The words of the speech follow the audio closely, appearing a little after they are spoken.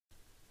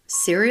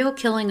Serial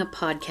Killing, a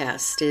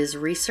Podcast is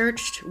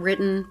researched,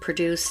 written,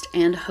 produced,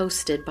 and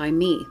hosted by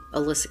me,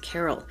 Alyssa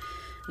Carroll.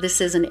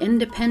 This is an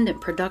independent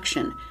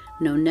production,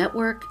 no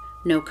network,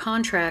 no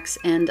contracts,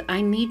 and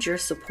I need your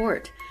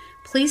support.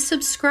 Please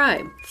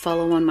subscribe,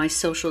 follow on my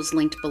socials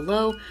linked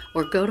below,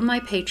 or go to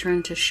my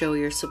Patreon to show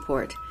your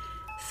support.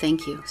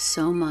 Thank you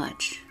so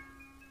much.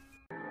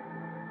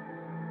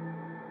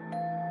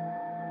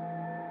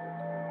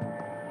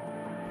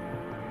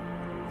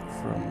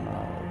 From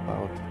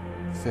about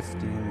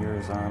 15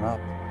 years on up,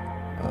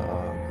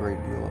 a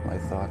great deal of my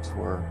thoughts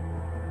were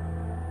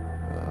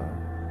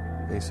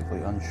basically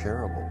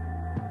unshareable.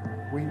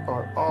 We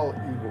are all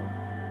evil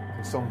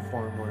in some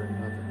form or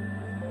another.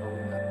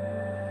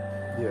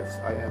 Yes,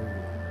 I am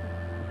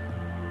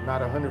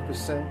not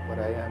 100%, but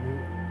I am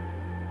evil.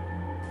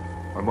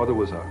 My mother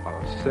was a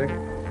sick,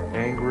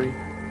 angry,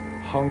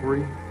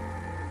 hungry,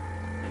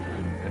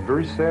 and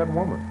very sad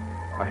woman.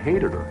 I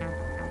hated her,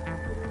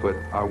 but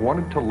I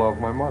wanted to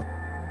love my mother.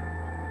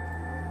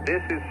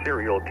 This is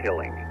Serial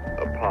Killing,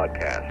 a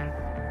podcast.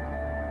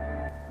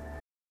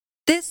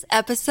 This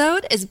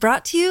episode is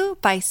brought to you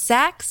by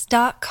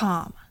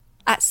Saks.com.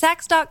 At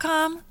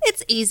Saks.com,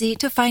 it's easy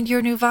to find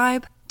your new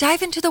vibe.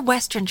 Dive into the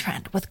Western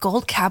trend with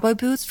gold cowboy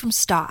boots from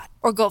Stott,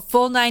 or go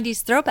full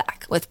 90s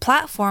throwback with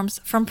platforms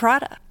from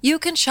Prada. You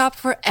can shop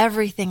for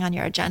everything on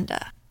your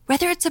agenda,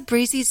 whether it's a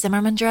breezy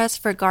Zimmermann dress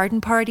for a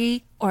garden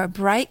party or a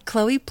bright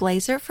Chloe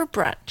blazer for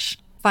brunch.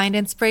 Find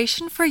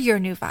inspiration for your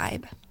new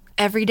vibe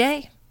every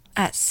day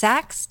at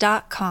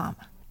Saks.com.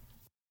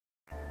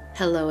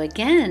 Hello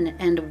again,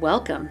 and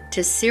welcome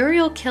to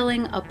Serial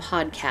Killing, a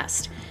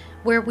Podcast,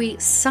 where we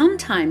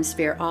sometimes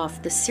veer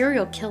off the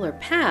serial killer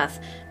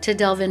path to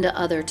delve into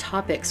other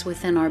topics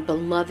within our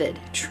beloved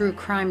true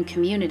crime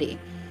community.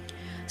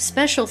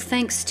 Special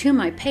thanks to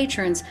my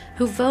patrons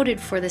who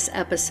voted for this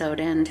episode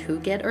and who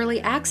get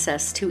early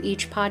access to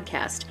each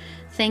podcast.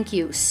 Thank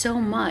you so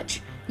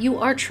much. You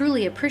are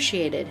truly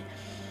appreciated.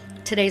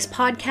 Today's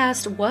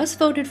podcast was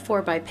voted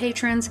for by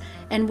patrons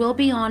and will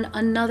be on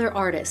another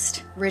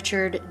artist,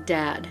 Richard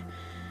Dadd.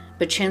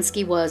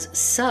 Baczynski was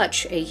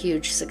such a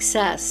huge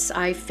success,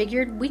 I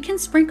figured we can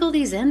sprinkle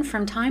these in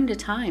from time to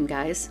time,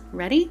 guys.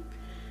 Ready?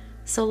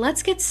 So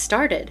let's get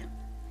started.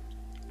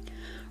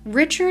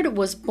 Richard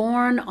was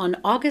born on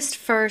August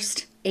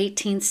 1st,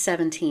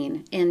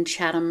 1817, in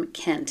Chatham,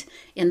 Kent,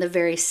 in the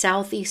very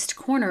southeast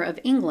corner of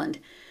England.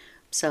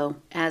 So,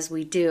 as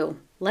we do,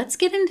 let's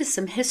get into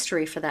some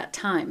history for that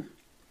time.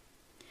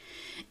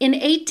 In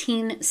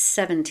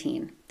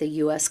 1817, the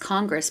U.S.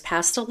 Congress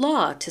passed a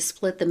law to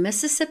split the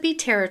Mississippi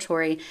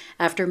Territory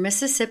after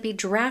Mississippi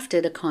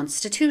drafted a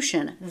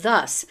constitution,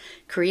 thus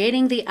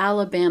creating the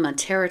Alabama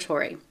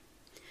Territory.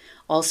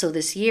 Also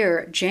this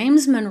year,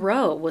 James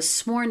Monroe was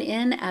sworn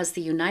in as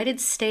the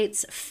United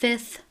States'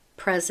 5th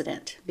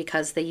president,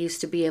 because they used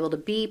to be able to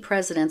be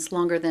presidents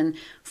longer than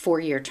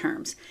 4-year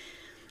terms.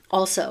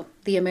 Also,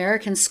 the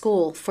American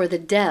School for the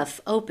Deaf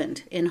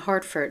opened in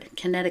Hartford,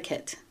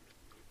 Connecticut.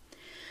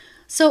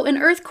 So an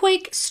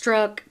earthquake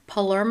struck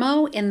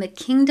Palermo in the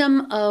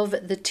Kingdom of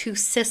the Two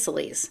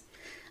Sicilies.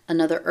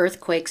 Another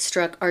earthquake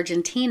struck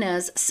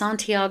Argentina's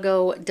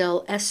Santiago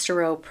del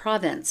Estero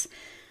province.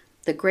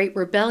 The Great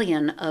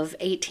Rebellion of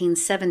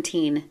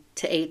 1817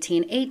 to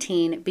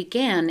 1818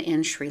 began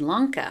in Sri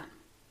Lanka.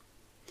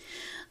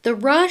 The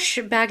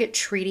Rush-Bagot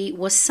Treaty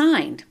was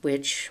signed,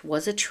 which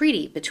was a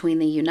treaty between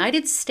the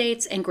United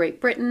States and Great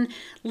Britain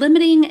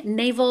limiting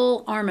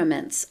naval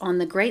armaments on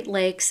the Great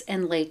Lakes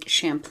and Lake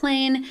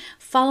Champlain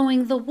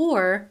following the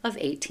War of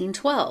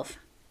 1812.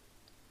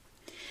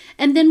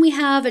 And then we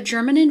have a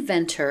German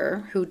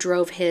inventor who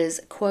drove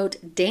his,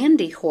 quote,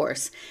 dandy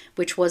horse,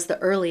 which was the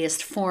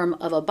earliest form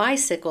of a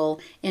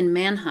bicycle, in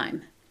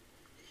Mannheim.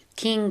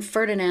 King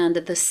Ferdinand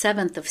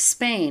VII of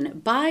Spain,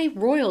 by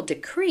royal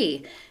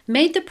decree,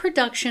 made the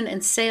production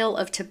and sale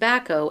of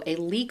tobacco a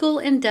legal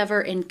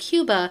endeavor in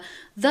Cuba,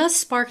 thus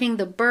sparking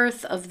the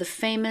birth of the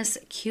famous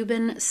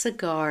Cuban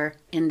cigar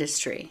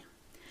industry.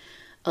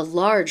 A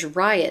large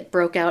riot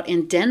broke out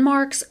in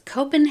Denmark's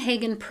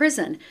Copenhagen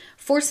prison,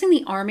 forcing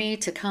the army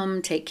to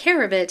come take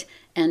care of it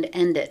and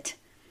end it.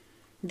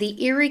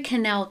 The Erie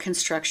Canal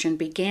construction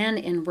began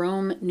in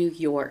Rome, New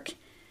York.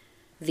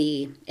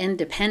 The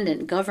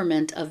independent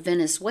government of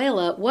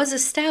Venezuela was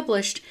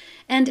established,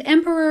 and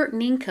Emperor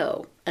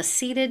Ninko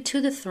acceded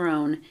to the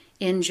throne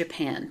in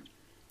Japan.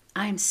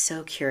 I'm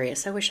so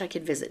curious. I wish I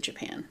could visit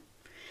Japan.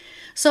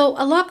 So,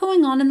 a lot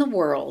going on in the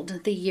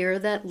world the year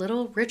that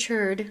little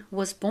Richard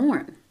was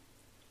born.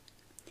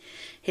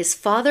 His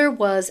father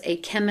was a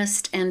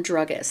chemist and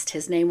druggist.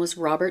 His name was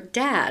Robert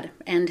Dadd,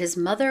 and his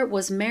mother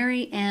was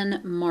Mary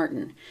Ann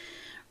Martin.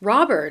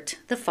 Robert,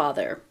 the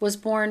father, was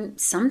born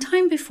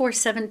sometime before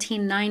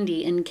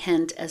 1790 in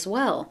Kent as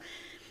well.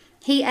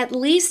 He at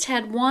least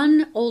had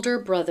one older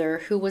brother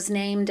who was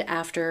named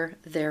after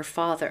their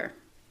father.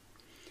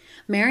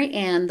 Mary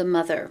Ann, the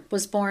mother,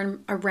 was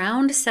born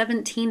around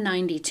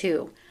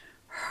 1792.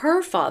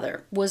 Her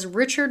father was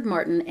Richard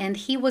Martin, and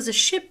he was a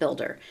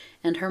shipbuilder,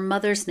 and her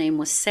mother's name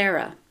was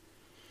Sarah.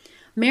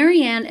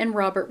 Mary Ann and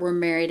Robert were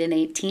married in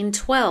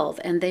 1812,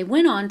 and they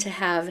went on to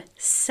have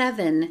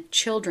 7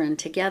 children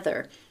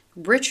together.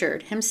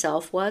 Richard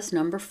himself was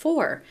number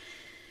 4.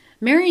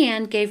 Mary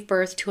Ann gave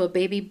birth to a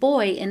baby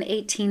boy in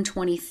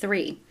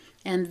 1823,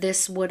 and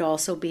this would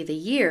also be the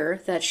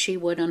year that she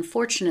would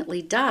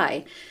unfortunately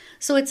die.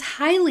 So it's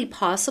highly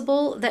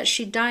possible that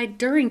she died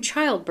during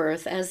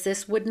childbirth, as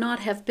this would not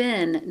have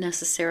been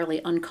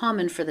necessarily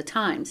uncommon for the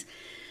times.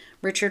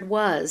 Richard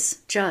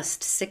was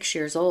just 6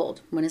 years old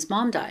when his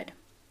mom died.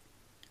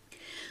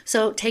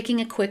 So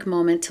taking a quick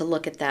moment to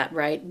look at that,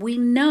 right? We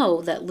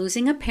know that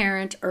losing a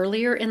parent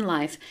earlier in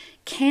life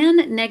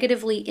can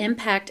negatively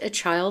impact a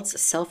child's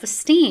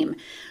self-esteem,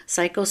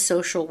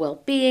 psychosocial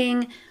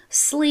well-being,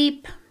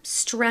 sleep,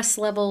 stress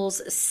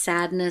levels,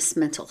 sadness,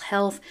 mental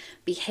health,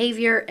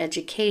 behavior,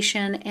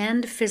 education,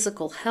 and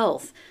physical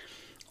health.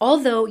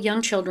 Although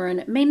young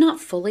children may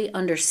not fully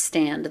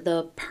understand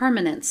the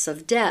permanence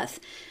of death,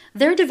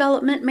 their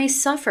development may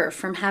suffer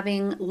from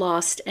having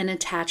lost an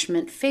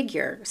attachment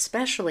figure,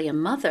 especially a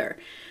mother.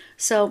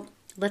 So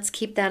let's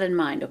keep that in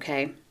mind,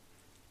 okay?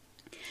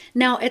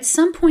 Now, at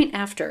some point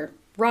after,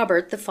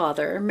 Robert, the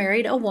father,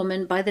 married a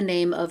woman by the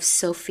name of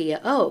Sophia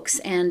Oakes,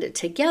 and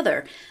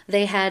together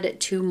they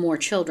had 2 more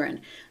children.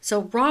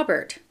 So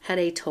Robert had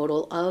a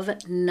total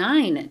of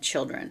 9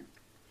 children.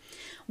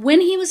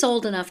 When he was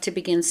old enough to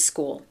begin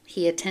school,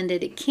 he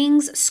attended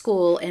King's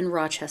School in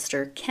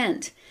Rochester,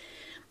 Kent.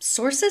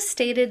 Sources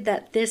stated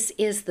that this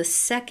is the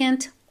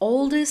 2nd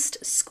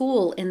oldest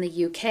school in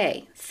the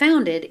UK,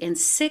 founded in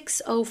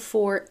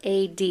 604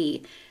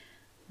 AD.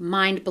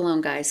 Mind blown,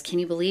 guys. Can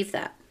you believe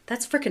that?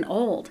 That's freaking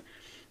old.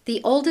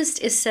 The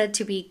oldest is said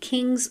to be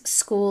King's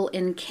School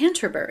in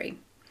Canterbury.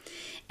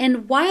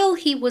 And while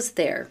he was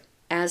there,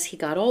 as he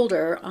got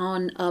older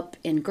on up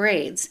in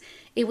grades,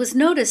 it was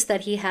noticed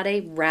that he had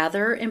a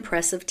rather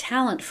impressive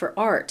talent for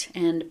art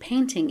and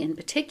painting in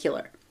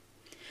particular.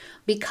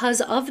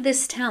 Because of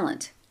this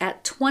talent,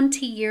 at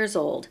 20 years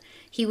old,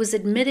 he was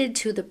admitted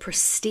to the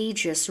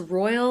prestigious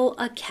Royal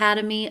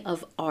Academy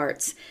of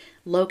Arts,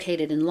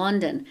 located in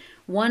London,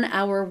 1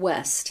 hour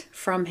west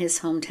from his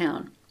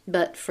hometown.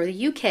 But for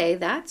the UK,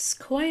 that's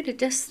quite a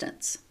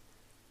distance.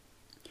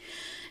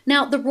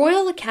 Now, the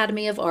Royal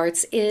Academy of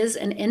Arts is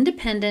an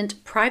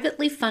independent,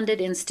 privately funded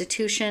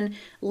institution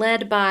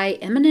led by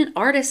eminent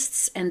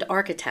artists and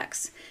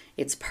architects.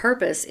 Its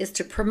purpose is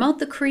to promote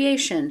the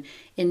creation,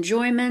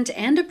 enjoyment,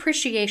 and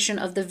appreciation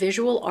of the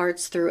visual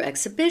arts through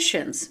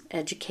exhibitions,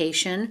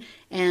 education,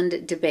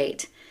 and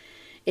debate.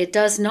 It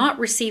does not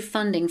receive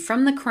funding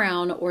from the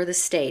Crown or the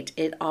state.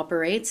 It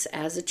operates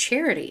as a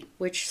charity,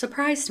 which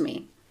surprised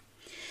me.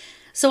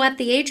 So at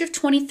the age of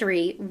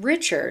 23,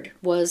 Richard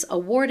was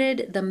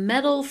awarded the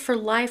Medal for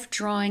Life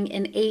Drawing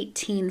in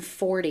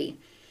 1840.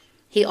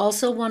 He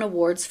also won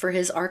awards for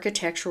his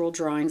architectural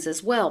drawings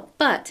as well,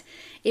 but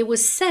it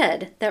was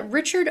said that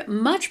Richard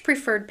much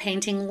preferred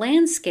painting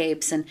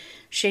landscapes and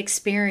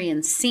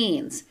Shakespearean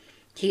scenes.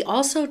 He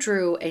also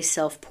drew a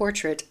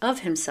self-portrait of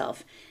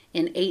himself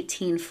in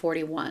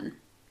 1841.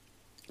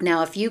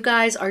 Now, if you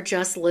guys are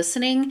just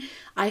listening,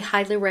 I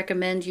highly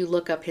recommend you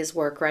look up his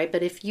work, right?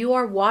 But if you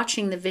are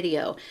watching the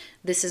video,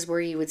 this is where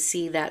you would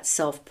see that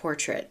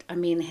self-portrait. I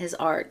mean, his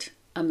art,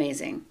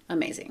 amazing,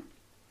 amazing.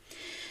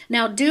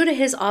 Now, due to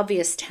his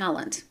obvious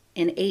talent,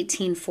 in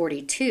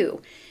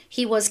 1842,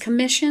 he was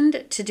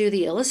commissioned to do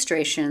the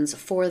illustrations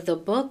for the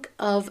Book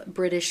of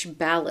British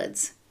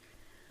Ballads.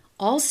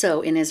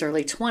 Also in his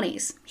early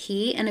 20s,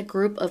 he and a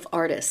group of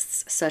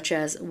artists such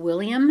as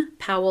William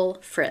Powell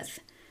Frith,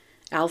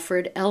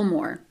 Alfred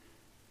Elmore,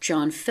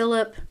 John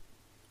Phillip,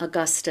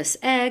 Augustus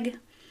Egg,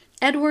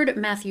 Edward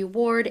Matthew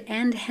Ward,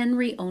 and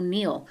Henry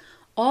O'Neill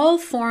all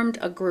formed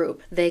a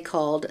group they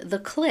called the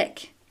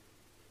Clique.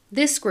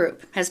 This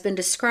group has been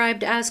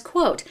described as,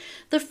 quote,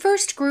 the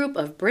first group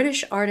of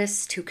British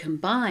artists to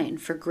combine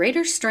for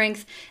greater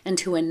strength and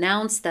to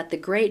announce that the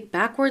great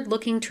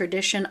backward-looking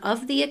tradition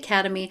of the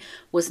Academy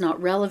was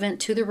not relevant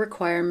to the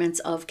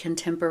requirements of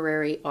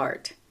contemporary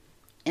art,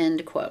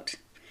 end quote.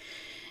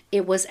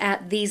 It was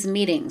at these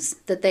meetings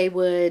that they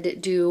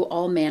would do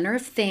all manner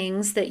of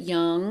things that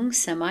young,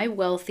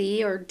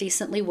 semi-wealthy, or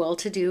decently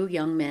well-to-do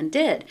young men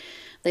did.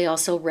 They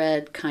also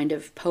read kind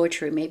of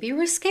poetry, maybe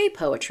risque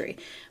poetry,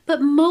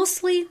 but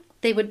mostly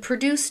they would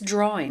produce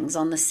drawings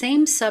on the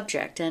same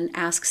subject and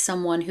ask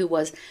someone who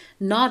was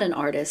not an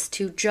artist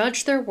to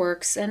judge their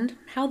works and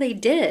how they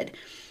did.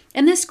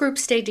 And this group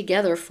stayed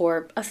together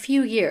for a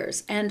few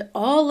years, and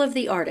all of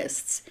the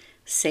artists,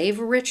 save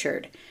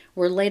Richard,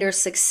 were later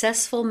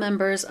successful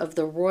members of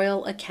the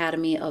Royal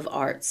Academy of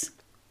Arts.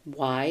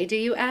 Why, do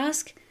you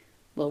ask?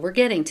 Well, we're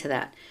getting to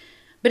that.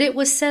 But it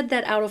was said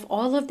that out of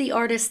all of the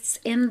artists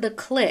in the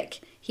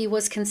clique, he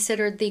was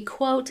considered the,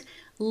 quote,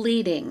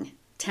 leading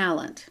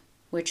talent,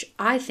 which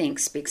I think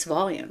speaks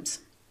volumes.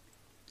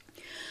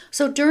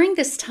 So during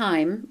this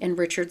time in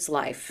Richard's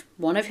life,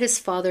 one of his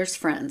father's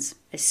friends,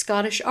 a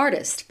Scottish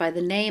artist by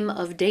the name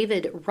of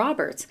David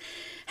Roberts,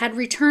 had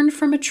returned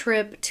from a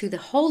trip to the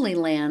Holy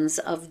Lands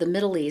of the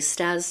Middle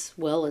East as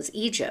well as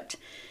Egypt.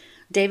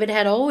 David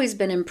had always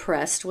been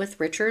impressed with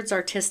Richard's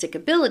artistic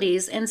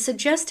abilities and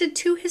suggested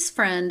to his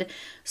friend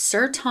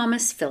Sir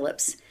Thomas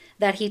Phillips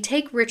that he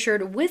take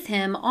Richard with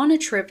him on a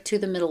trip to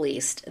the Middle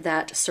East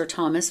that Sir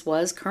Thomas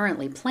was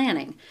currently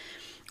planning,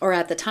 or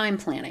at the time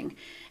planning.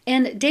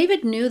 And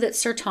David knew that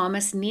Sir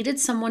Thomas needed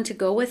someone to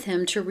go with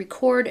him to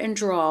record and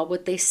draw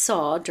what they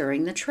saw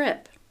during the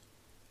trip.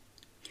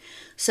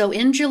 So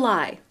in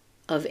July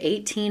of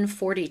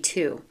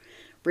 1842,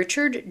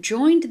 Richard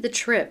joined the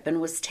trip and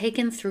was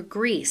taken through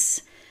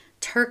Greece,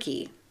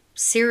 Turkey,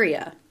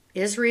 Syria,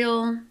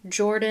 Israel,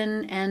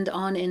 Jordan, and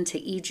on into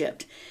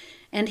Egypt.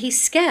 And he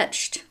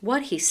sketched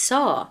what he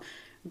saw: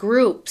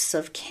 groups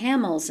of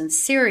camels in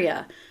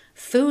Syria,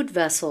 food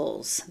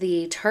vessels,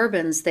 the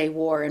turbans they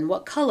wore and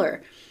what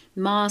color,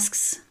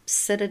 mosques,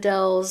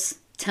 citadels,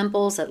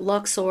 temples at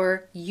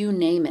Luxor, you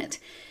name it.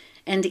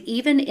 And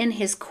even in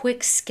his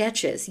quick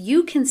sketches,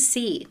 you can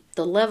see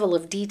the level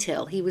of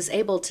detail he was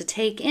able to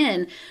take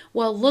in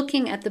while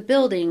looking at the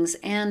buildings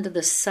and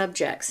the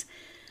subjects.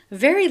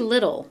 Very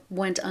little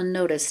went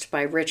unnoticed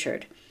by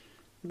Richard.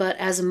 But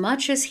as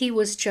much as he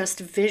was just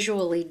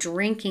visually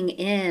drinking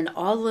in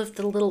all of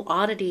the little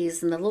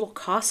oddities and the little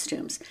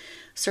costumes,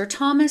 Sir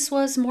Thomas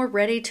was more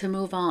ready to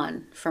move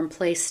on from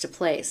place to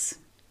place.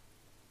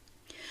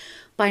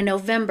 By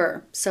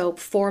November, so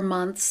 4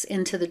 months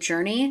into the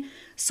journey,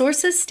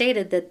 sources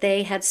stated that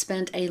they had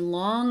spent a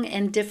long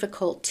and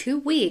difficult 2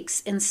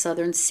 weeks in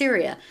southern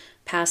Syria,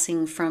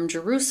 passing from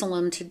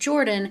Jerusalem to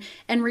Jordan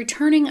and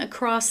returning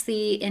across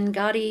the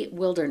Engadi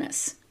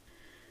wilderness.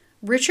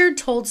 Richard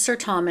told Sir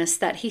Thomas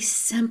that he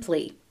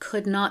simply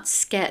could not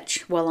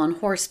sketch while on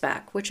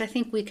horseback, which I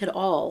think we could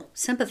all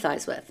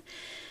sympathize with.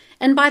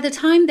 And by the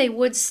time they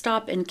would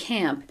stop in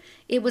camp,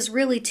 it was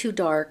really too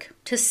dark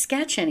to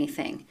sketch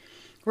anything.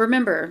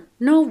 Remember,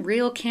 no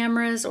real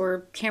cameras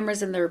or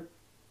cameras in their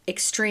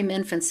extreme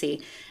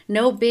infancy,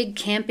 no big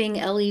camping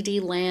LED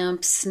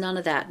lamps, none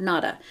of that,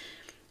 nada.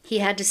 He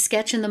had to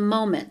sketch in the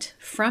moment,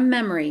 from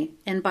memory,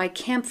 and by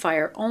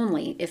campfire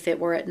only if it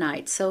were at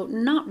night, so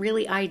not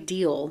really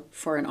ideal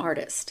for an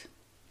artist.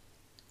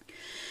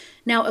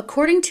 Now,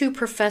 according to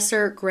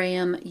Professor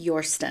Graham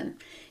Yorston,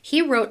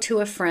 he wrote to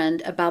a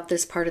friend about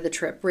this part of the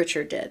trip,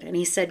 Richard did, and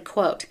he said,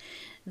 quote,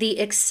 "The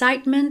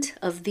excitement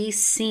of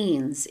these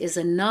scenes is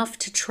enough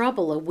to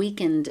trouble a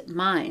weakened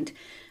mind.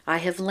 I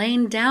have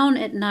lain down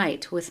at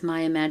night with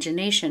my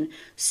imagination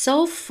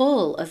so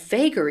full of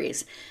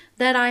vagaries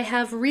that I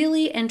have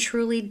really and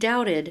truly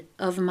doubted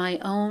of my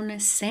own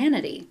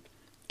sanity."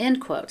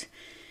 End quote.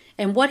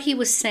 And what he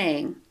was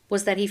saying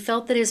was that he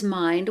felt that his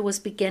mind was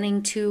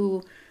beginning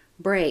to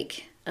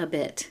break a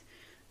bit.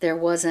 There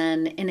was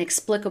an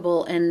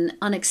inexplicable and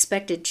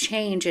unexpected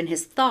change in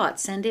his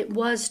thoughts, and it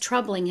was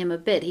troubling him a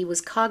bit. He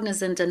was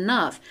cognizant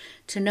enough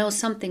to know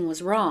something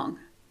was wrong.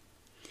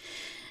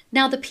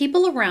 Now, the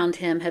people around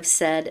him have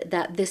said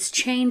that this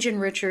change in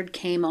Richard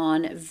came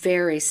on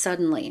very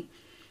suddenly.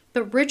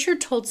 But Richard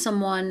told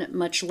someone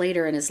much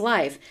later in his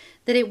life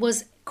that it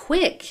was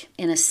quick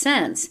in a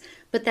sense,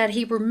 but that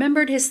he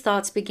remembered his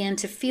thoughts began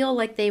to feel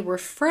like they were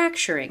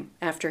fracturing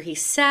after he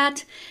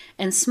sat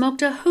and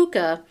smoked a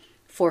hookah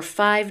for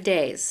 5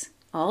 days,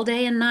 all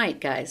day and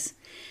night, guys.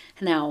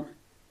 Now,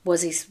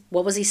 what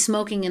was he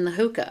smoking in the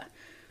hookah?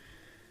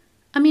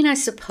 I mean, I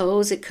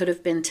suppose it could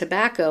have been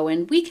tobacco,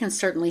 and we can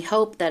certainly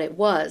hope that it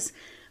was,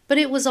 but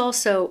it was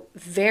also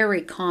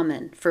very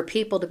common for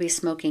people to be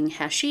smoking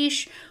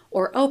hashish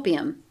or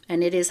opium,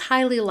 and it is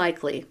highly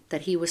likely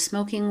that he was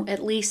smoking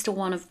at least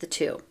one of the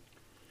two.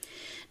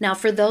 Now,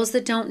 for those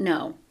that don't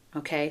know,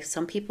 okay,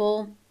 some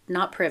people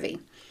not privy,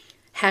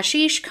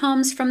 hashish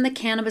comes from the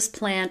cannabis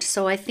plant,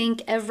 so I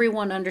think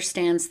everyone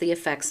understands the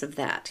effects of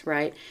that,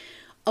 right?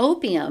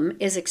 Opium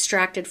is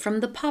extracted from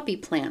the poppy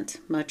plant,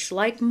 much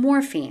like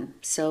morphine,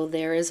 so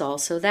there is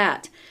also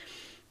that.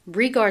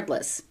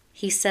 Regardless,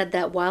 he said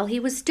that while he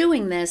was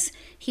doing this,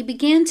 he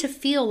began to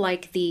feel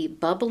like the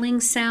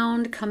bubbling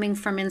sound coming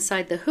from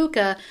inside the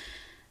hookah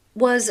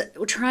was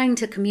trying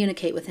to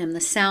communicate with him. The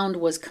sound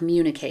was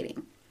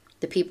communicating.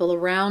 The people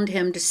around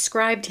him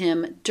described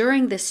him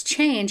during this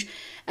change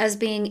as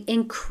being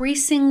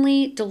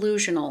increasingly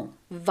delusional,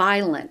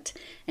 violent,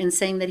 and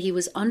saying that he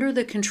was under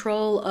the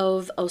control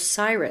of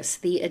Osiris,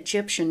 the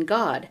Egyptian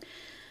god.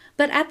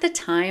 But at the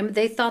time,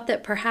 they thought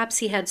that perhaps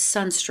he had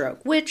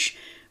sunstroke, which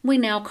we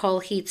now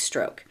call heat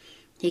stroke.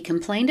 He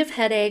complained of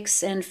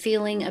headaches and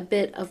feeling a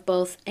bit of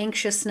both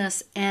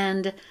anxiousness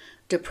and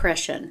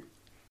depression.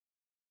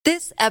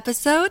 This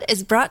episode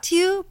is brought to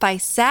you by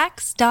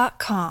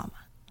Sax.com.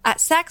 At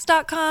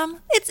Sax.com,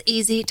 it's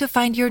easy to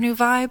find your new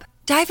vibe.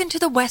 Dive into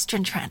the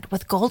Western trend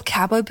with gold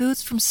cowboy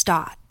boots from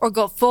Stott, or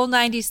go full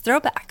 90s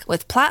throwback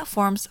with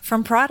platforms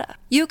from Prada.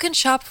 You can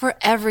shop for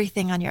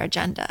everything on your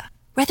agenda,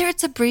 whether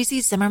it's a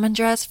breezy Zimmermann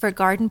dress for a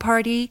garden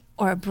party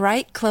or a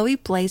bright Chloe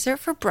blazer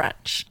for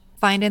brunch.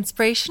 Find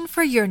inspiration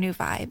for your new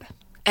vibe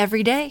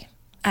every day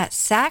at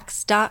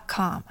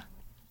Sax.com.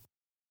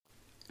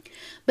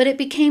 But it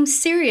became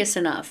serious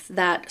enough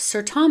that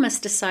Sir Thomas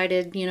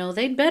decided,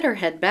 they'd better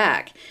head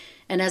back.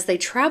 And as they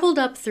traveled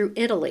up through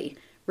Italy,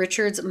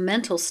 Richard's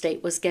mental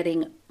state was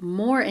getting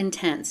more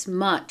intense,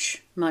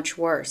 much, much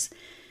worse.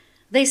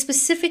 They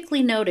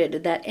specifically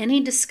noted that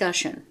any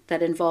discussion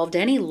that involved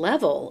any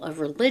level of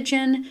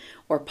religion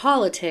or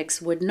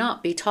politics would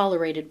not be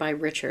tolerated by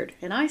Richard.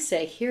 And I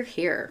say, hear,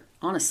 hear.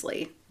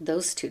 Honestly,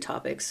 those two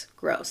topics,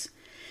 gross.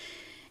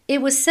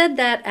 It was said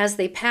that as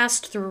they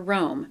passed through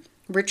Rome,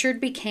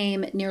 Richard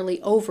became nearly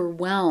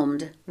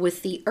overwhelmed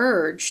with the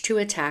urge to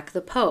attack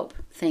the Pope.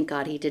 Thank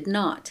God he did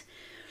not.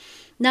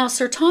 Now,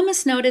 Sir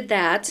Thomas noted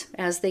that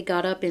as they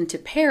got up into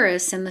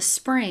Paris in the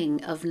spring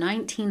of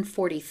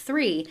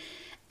 1943,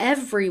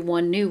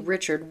 everyone knew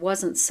Richard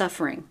wasn't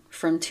suffering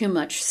from too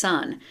much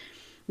sun.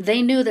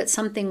 They knew that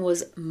something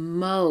was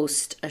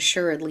most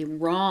assuredly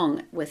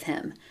wrong with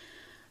him.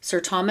 Sir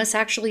Thomas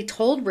actually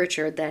told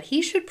Richard that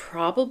he should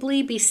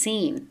probably be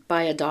seen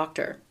by a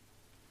doctor.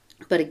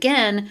 But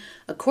again,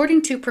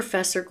 according to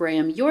Professor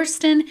Graham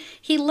Yorston,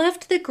 he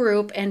left the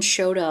group and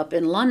showed up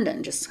in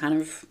London just kind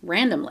of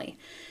randomly.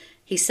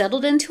 He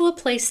settled into a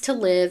place to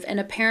live and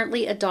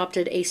apparently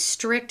adopted a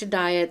strict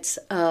diet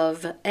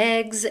of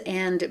eggs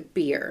and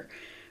beer.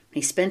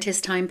 He spent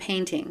his time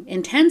painting,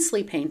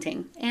 intensely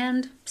painting,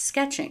 and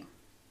sketching.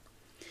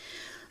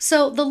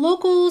 So the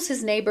locals,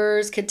 his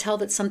neighbors, could tell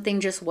that something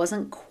just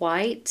wasn't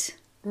quite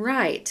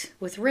right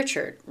with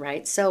Richard,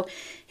 right? So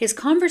his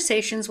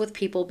conversations with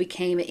people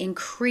became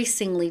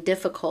increasingly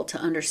difficult to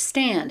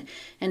understand,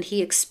 and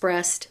he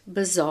expressed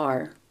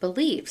bizarre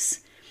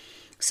beliefs.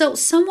 So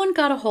someone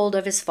got a hold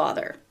of his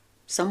father.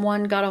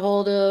 Someone got a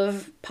hold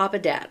of Papa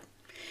Dad.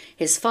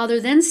 His father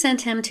then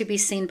sent him to be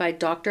seen by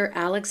Dr.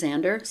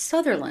 Alexander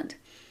Sutherland.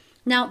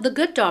 Now, the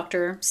good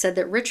doctor said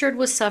that Richard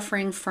was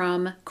suffering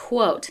from,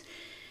 quote,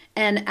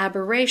 an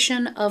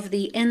aberration of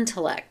the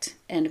intellect,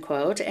 end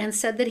quote, and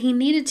said that he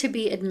needed to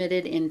be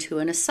admitted into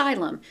an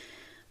asylum.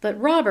 But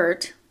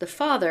Robert, the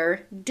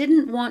father,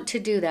 didn't want to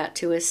do that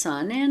to his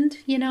son, and,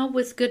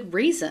 with good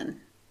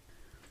reason.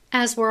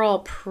 As we're all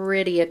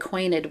pretty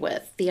acquainted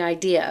with, the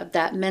idea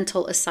that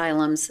mental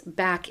asylums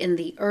back in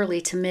the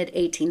early to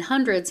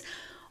mid-1800s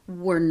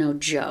were no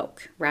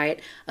joke, right?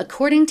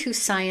 According to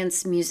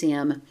Science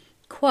Museum,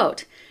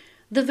 quote,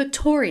 the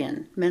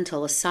Victorian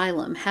mental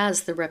asylum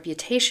has the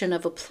reputation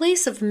of a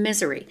place of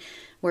misery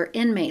where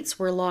inmates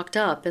were locked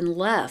up and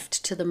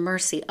left to the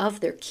mercy of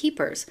their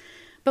keepers.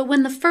 But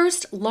when the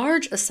first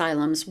large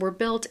asylums were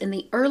built in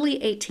the early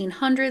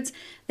 1800s,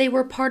 they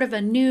were part of a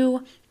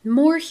new,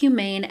 more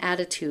humane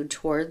attitude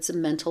towards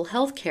mental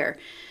health care.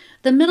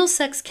 The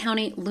Middlesex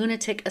County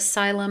Lunatic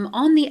Asylum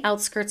on the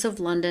outskirts of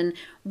London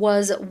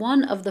was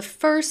one of the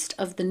first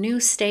of the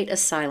new state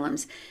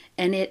asylums,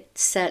 and it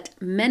set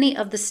many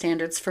of the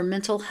standards for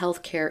mental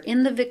health care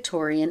in the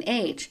Victorian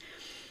age.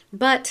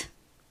 But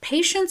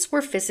patients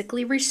were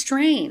physically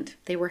restrained.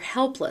 They were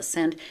helpless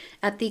and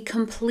at the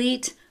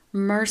complete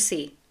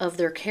mercy of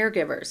their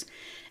caregivers.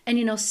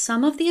 And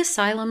some of the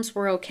asylums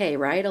were okay,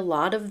 right? A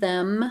lot of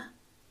them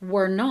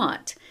were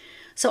not.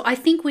 So I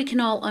think we can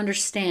all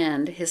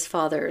understand his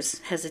father's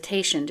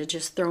hesitation to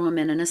just throw him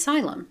in an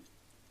asylum.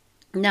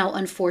 Now,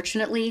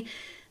 unfortunately,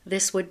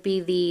 this would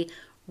be the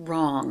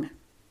wrong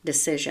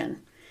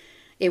decision.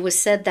 It was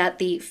said that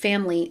the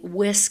family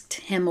whisked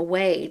him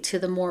away to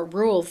the more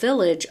rural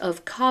village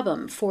of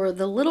Cobham for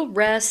the little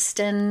rest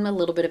and a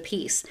little bit of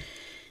peace.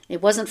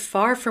 It wasn't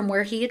far from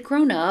where he had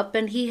grown up,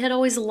 and he had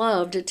always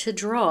loved to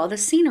draw the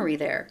scenery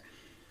there.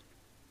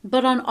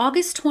 But on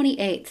August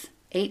 28th,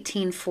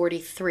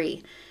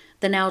 1843,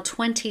 the now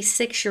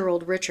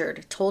 26-year-old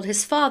Richard told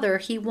his father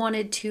he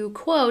wanted to,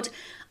 quote,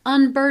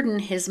 unburden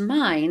his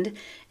mind,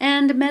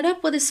 and met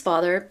up with his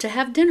father to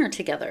have dinner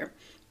together.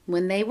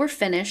 When they were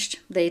finished,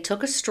 they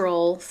took a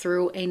stroll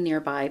through a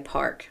nearby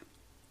park.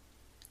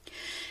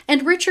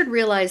 And Richard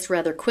realized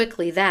rather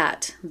quickly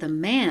that the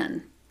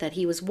man that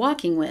he was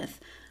walking with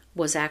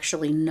was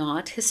actually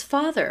not his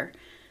father.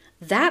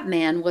 That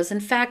man was in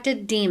fact a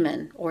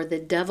demon, or the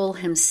devil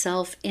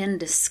himself in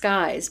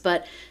disguise,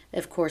 but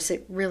of course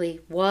it really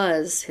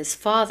was his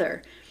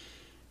father.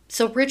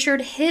 So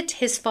Richard hit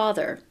his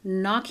father,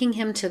 knocking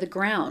him to the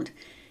ground.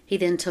 He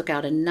then took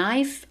out a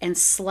knife and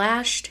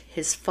slashed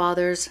his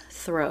father's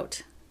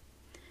throat.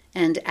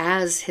 And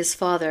as his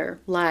father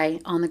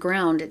lay on the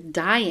ground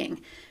dying,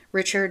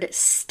 Richard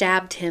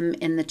stabbed him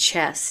in the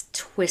chest,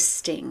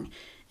 twisting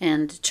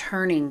and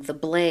turning the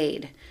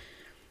blade.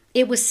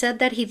 It was said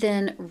that he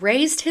then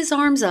raised his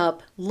arms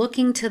up,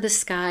 looking to the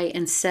sky,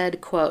 and said,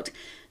 quote,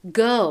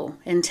 go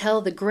and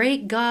tell the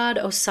great god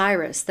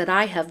Osiris that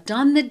I have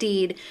done the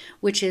deed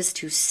which is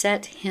to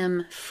set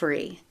him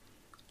free.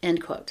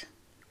 End quote.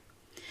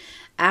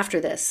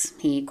 After this,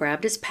 he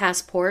grabbed his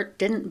passport,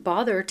 didn't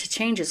bother to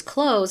change his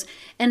clothes,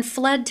 and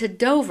fled to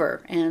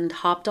Dover and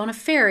hopped on a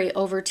ferry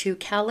over to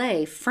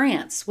Calais,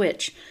 France,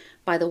 which,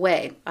 by the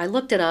way, I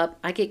looked it up,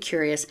 I get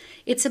curious,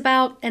 it's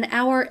about an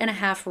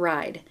hour-and-a-half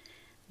ride.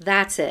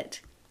 That's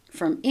it.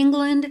 From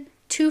England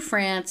to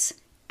France,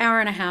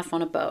 hour-and-a-half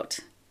on a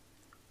boat.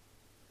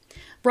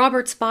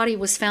 Robert's body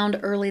was found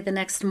early the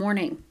next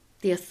morning.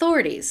 The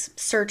authorities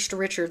searched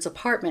Richard's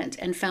apartment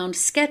and found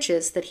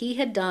sketches that he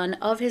had done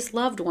of his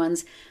loved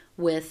ones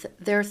with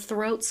their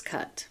throats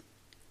cut.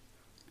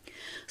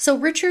 So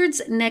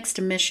Richard's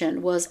next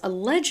mission was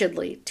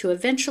allegedly to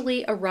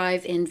eventually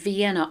arrive in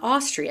Vienna,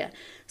 Austria,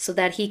 so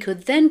that he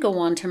could then go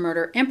on to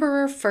murder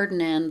Emperor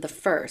Ferdinand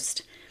I.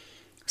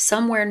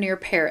 Somewhere near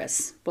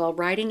Paris, while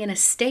riding in a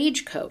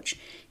stagecoach,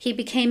 he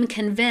became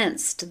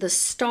convinced the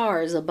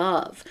stars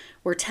above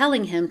were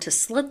telling him to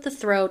slit the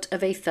throat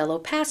of a fellow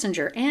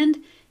passenger,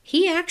 and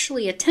he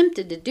actually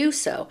attempted to do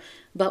so,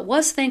 but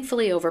was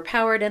thankfully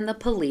overpowered and the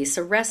police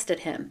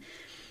arrested him.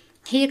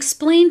 He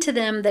explained to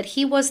them that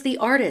he was the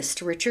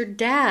artist Richard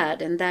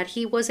Dadd and that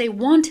he was a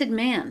wanted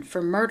man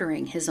for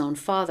murdering his own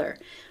father.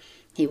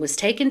 He was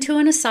taken to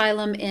an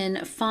asylum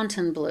in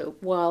Fontainebleau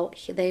while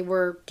they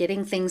were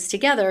getting things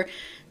together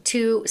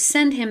to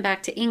send him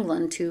back to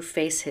England to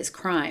face his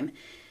crime.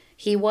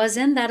 He was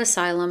in that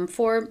asylum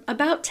for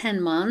about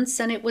 10 months,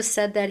 and it was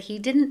said that he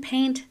didn't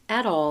paint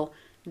at all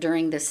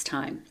during this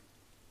time.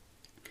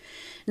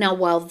 Now,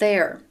 while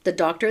there, the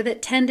doctor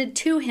that tended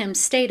to him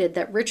stated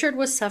that Richard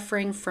was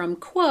suffering from,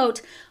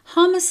 quote,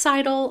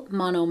 homicidal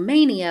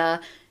monomania,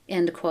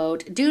 end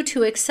quote, due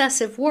to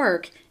excessive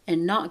work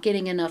and not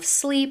getting enough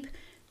sleep,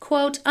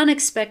 quote,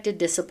 unexpected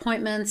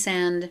disappointments,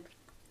 and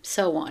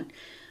so on.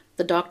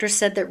 The doctor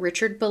said that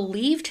Richard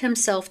believed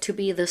himself to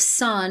be the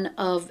son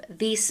of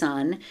the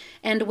sun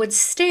and would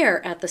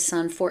stare at the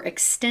sun for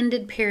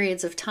extended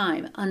periods of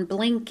time,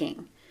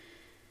 unblinking.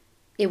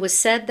 It was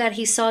said that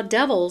he saw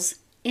devils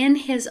in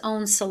his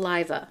own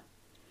saliva.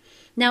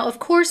 Now, of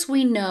course,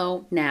 we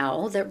know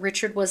now that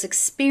Richard was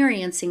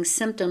experiencing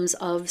symptoms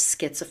of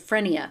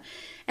schizophrenia,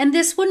 and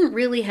this wouldn't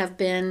really have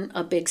been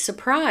a big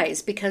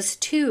surprise because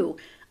 2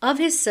 of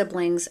his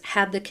siblings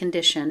had the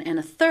condition and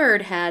a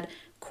third had,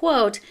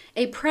 quote,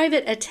 a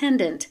private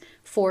attendant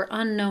for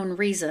unknown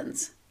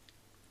reasons.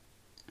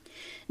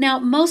 Now,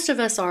 most of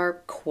us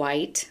are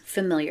quite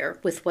familiar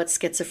with what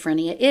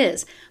schizophrenia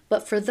is,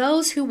 but for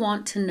those who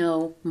want to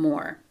know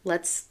more,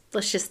 let's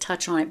just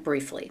touch on it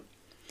briefly.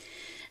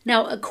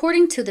 Now,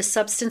 according to the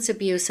Substance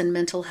Abuse and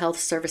Mental Health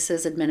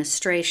Services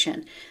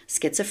Administration,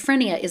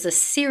 schizophrenia is a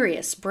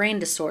serious brain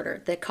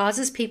disorder that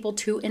causes people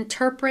to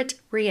interpret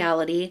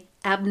reality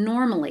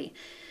abnormally.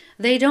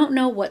 They don't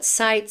know what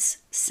sights,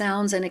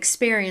 sounds, and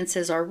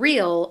experiences are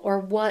real or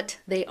what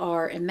they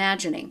are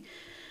imagining.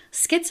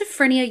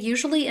 Schizophrenia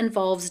usually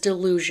involves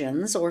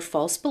delusions or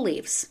false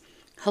beliefs,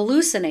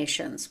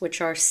 hallucinations,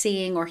 which are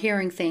seeing or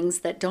hearing things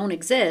that don't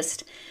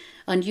exist,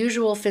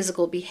 unusual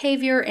physical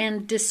behavior,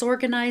 and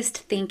disorganized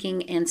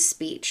thinking and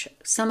speech.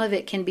 Some of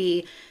it can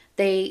be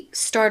they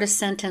start a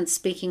sentence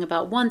speaking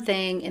about one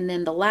thing, and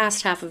then the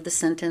last half of the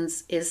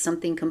sentence is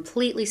something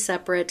completely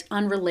separate,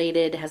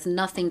 unrelated, has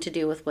nothing to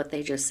do with what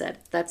they just said.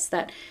 That's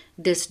that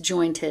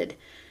disjointed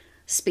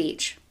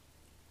speech.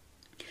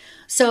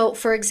 So,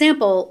 for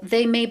example,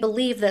 they may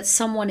believe that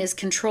someone is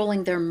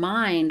controlling their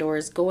mind or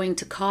is going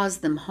to cause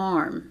them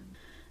harm.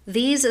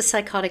 These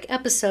psychotic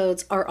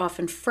episodes are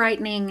often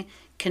frightening,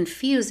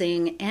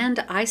 confusing,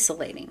 and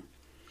isolating.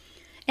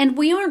 And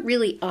we aren't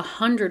really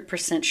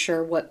 100%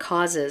 sure what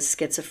causes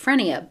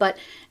schizophrenia, but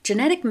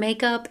genetic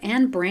makeup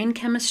and brain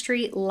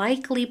chemistry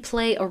likely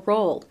play a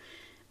role.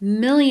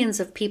 Millions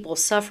of people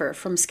suffer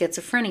from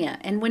schizophrenia,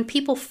 and when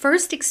people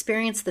first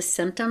experience the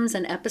symptoms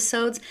and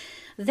episodes,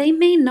 they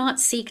may not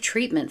seek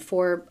treatment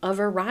for a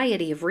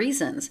variety of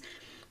reasons.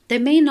 They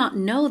may not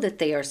know that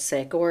they are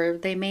sick, or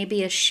they may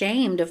be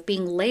ashamed of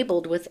being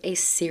labeled with a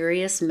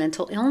serious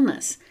mental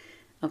illness.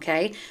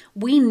 Okay,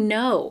 we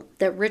know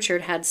that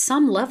Richard had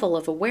some level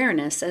of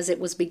awareness as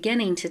it was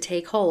beginning to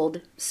take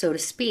hold, so to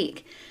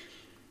speak.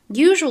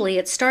 Usually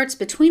it starts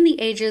between the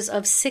ages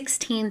of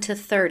 16 to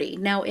 30.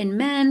 Now in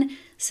men,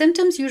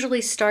 symptoms usually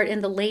start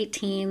in the late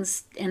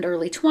teens and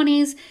early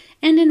 20s,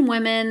 and in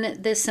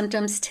women, the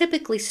symptoms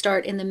typically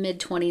start in the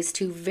mid-20s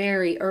to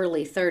very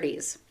early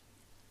 30s.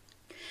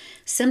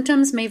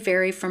 Symptoms may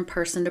vary from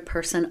person to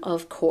person,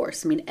 of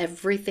course. I mean,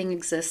 everything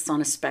exists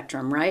on a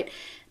spectrum, right?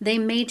 They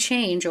may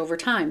change over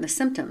time, the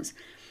symptoms.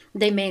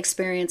 They may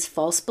experience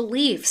false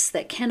beliefs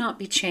that cannot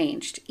be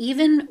changed,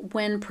 even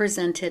when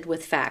presented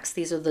with facts.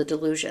 These are the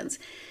delusions.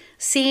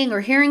 Seeing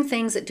or hearing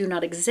things that do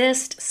not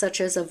exist,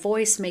 such as a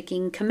voice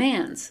making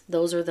commands.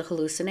 Those are the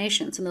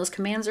hallucinations, and those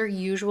commands are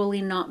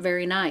usually not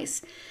very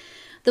nice.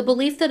 The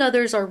belief that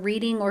others are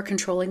reading or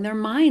controlling their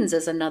minds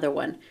is another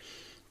one.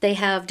 They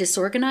have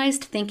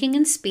disorganized thinking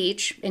and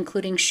speech,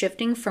 including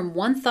shifting from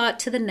one thought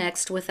to the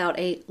next without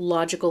a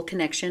logical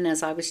connection,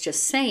 as I was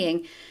just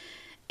saying,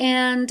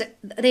 and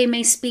they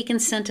may speak in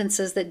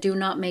sentences that do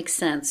not make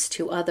sense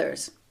to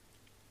others.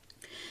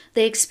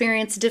 They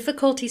experience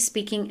difficulty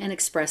speaking and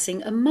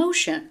expressing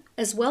emotion,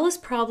 as well as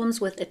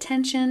problems with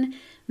attention,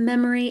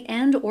 memory,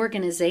 and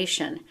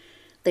organization.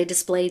 They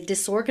display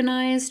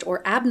disorganized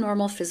or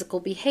abnormal physical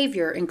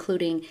behavior,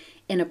 including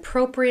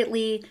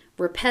inappropriately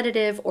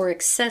repetitive or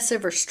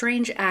excessive or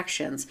strange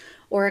actions,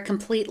 or a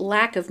complete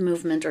lack of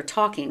movement or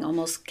talking,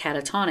 almost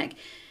catatonic.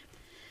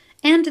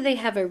 And they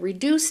have a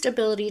reduced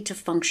ability to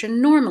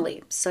function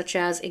normally, such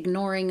as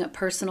ignoring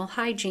personal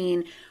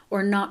hygiene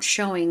or not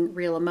showing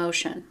real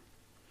emotion.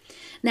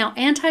 Now,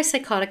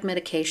 antipsychotic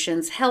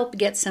medications help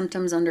get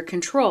symptoms under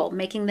control,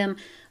 making them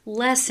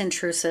less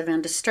intrusive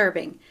and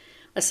disturbing.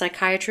 A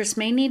psychiatrist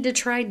may need to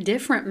try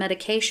different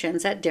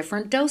medications at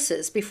different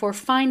doses before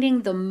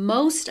finding the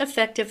most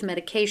effective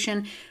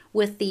medication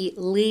with the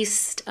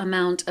least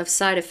amount of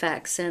side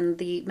effects. And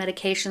the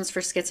medications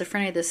for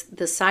schizophrenia,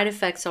 the side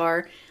effects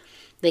are,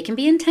 they can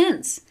be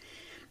intense.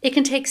 It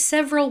can take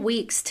several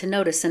weeks to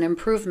notice an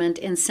improvement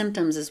in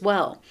symptoms as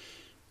well.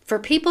 For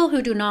people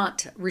who do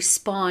not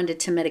respond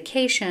to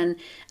medication,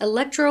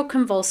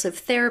 electroconvulsive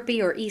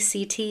therapy or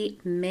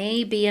ECT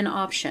may be an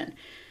option.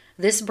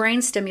 This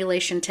brain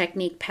stimulation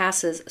technique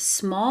passes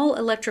small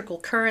electrical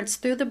currents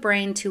through the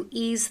brain to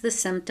ease the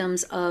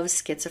symptoms of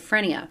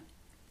schizophrenia.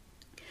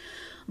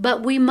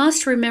 But we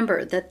must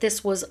remember that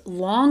this was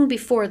long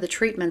before the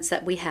treatments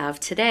that we have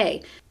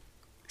today.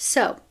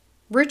 So,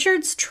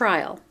 Richard's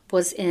trial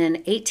was in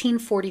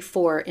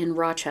 1844 in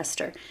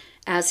Rochester.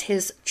 As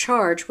his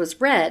charge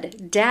was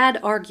read, Dad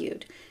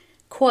argued,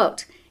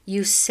 quote,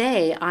 "You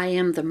say I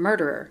am the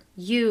murderer,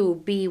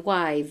 you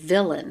B.Y.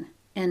 villain,"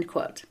 end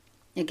quote.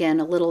 Again,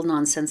 a little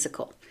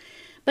nonsensical.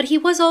 But he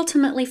was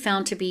ultimately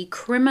found to be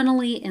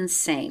criminally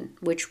insane,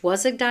 which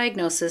was a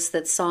diagnosis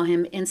that saw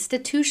him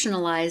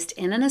institutionalized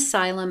in an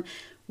asylum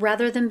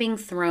rather than being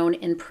thrown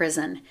in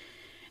prison.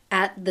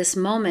 At this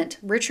moment,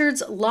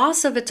 Richard's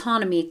loss of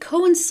autonomy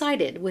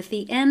coincided with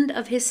the end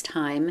of his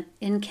time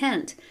in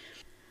Kent.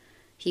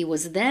 He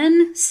was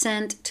then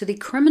sent to the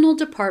criminal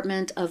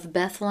department of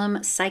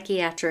Bethlehem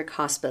Psychiatric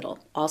Hospital,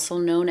 also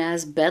known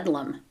as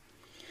Bedlam.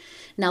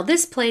 Now,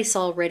 this place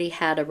already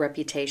had a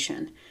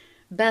reputation.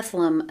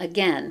 Bethlehem,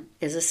 again,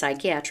 is a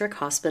psychiatric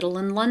hospital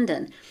in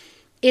London.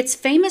 Its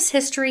famous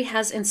history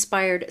has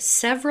inspired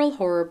several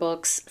horror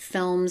books,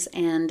 films,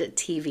 and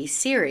TV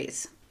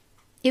series.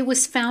 It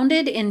was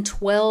founded in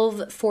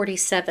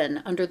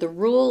 1247 under the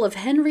rule of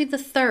Henry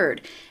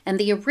III, and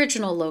the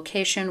original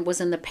location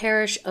was in the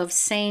parish of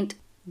St.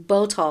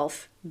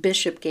 Botolph,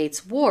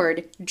 Bishopgate's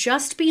ward,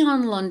 just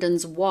beyond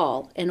London's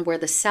Wall, and where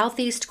the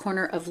southeast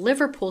corner of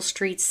Liverpool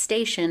Street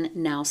Station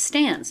now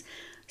stands.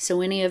 So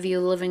any of you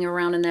living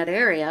around in that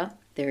area,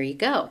 there you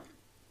go.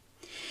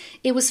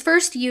 It was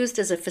first used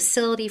as a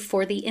facility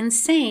for the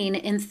insane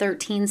in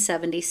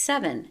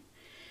 1377.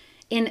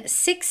 In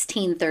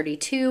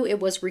 1632, it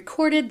was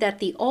recorded that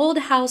the old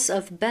house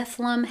of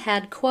Bethlehem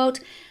had,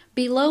 quote,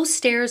 below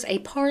stairs a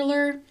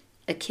parlor,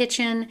 a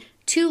kitchen,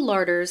 2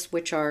 larders,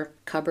 which are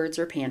cupboards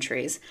or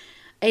pantries,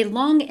 a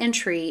long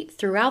entry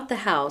throughout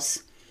the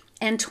house,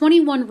 and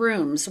 21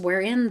 rooms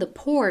wherein the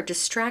poor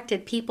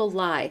distracted people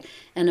lie,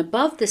 and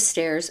above the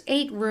stairs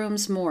 8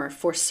 rooms more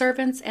for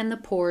servants and the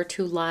poor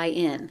to lie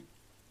in.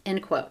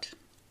 End quote.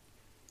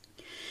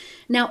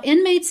 Now,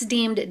 inmates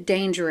deemed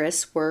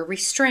dangerous were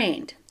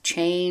restrained,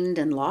 chained,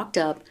 and locked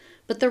up,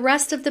 but the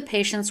rest of the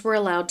patients were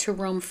allowed to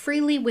roam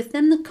freely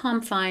within the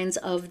confines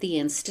of the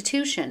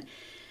institution.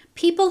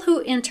 People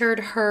who entered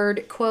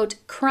heard, quote,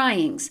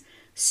 cryings,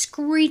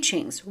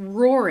 screechings,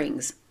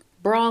 roarings,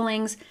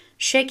 brawlings,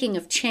 shaking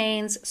of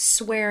chains,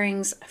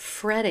 swearings,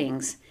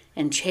 frettings,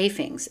 and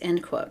chafings,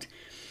 end quote.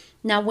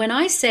 Now, when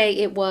I say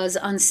it was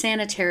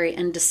unsanitary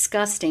and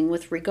disgusting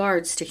with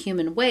regards to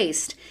human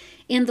waste,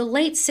 in the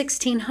late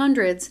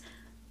 1600s,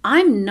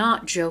 I'm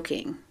not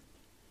joking.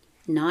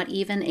 Not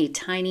even a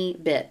tiny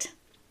bit.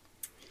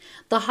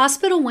 The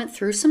hospital went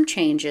through some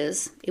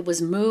changes. It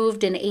was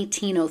moved in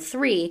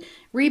 1803,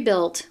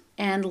 rebuilt,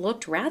 and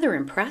looked rather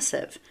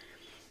impressive.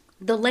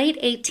 The late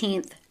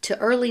 18th to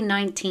early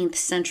 19th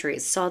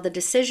centuries saw the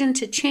decision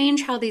to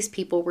change how these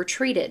people were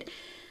treated.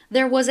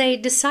 There was a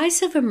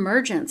decisive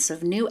emergence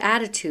of new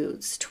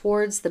attitudes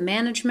towards the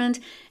management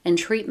and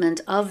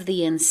treatment of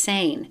the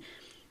insane.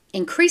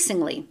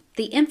 Increasingly,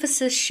 the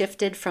emphasis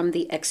shifted from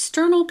the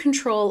external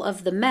control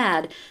of the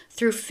mad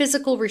through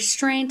physical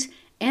restraint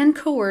and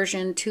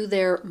coercion to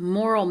their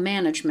moral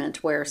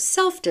management, where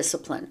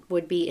self-discipline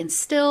would be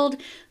instilled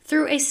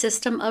through a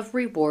system of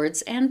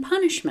rewards and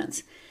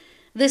punishments.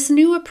 This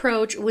new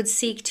approach would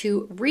seek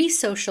to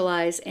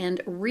re-socialize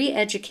and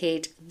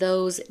re-educate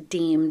those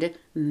deemed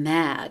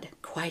mad,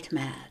 quite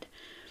mad.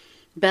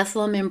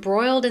 Bethlehem,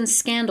 embroiled in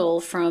scandal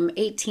from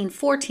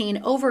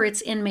 1814 over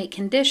its inmate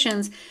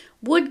conditions,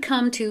 would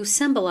come to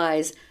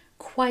symbolize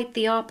quite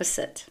the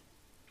opposite.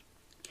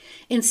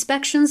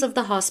 Inspections of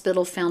the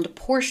hospital found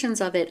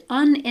portions of it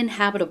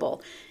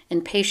uninhabitable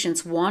and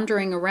patients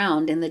wandering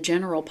around in the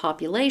general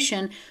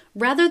population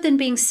rather than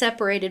being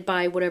separated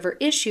by whatever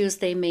issues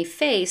they may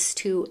face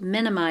to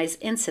minimize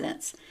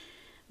incidents.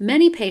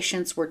 Many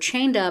patients were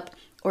chained up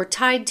or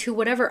tied to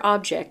whatever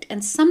object,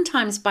 and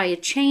sometimes by a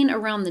chain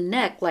around the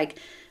neck like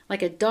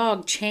a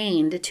dog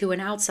chained to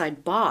an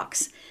outside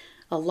box.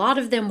 A lot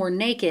of them were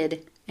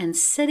naked and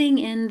sitting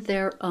in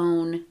their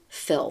own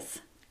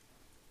filth.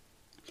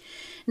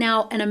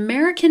 Now, an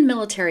American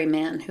military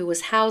man who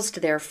was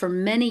housed there for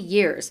many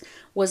years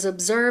was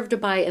observed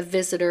by a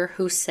visitor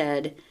who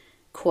said,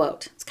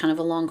 quote, it's kind of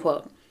a long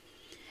quote,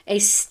 "A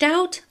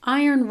stout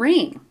iron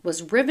ring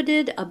was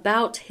riveted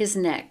about his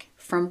neck,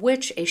 from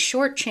which a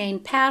short chain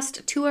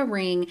passed to a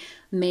ring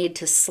made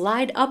to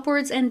slide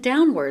upwards and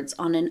downwards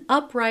on an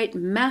upright,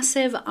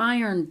 massive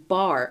iron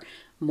bar,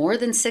 more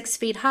than 6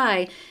 feet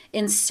high,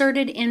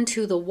 inserted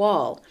into the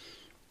wall.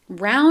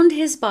 Round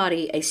his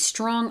body, a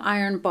strong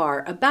iron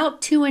bar,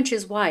 about 2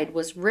 inches wide,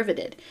 was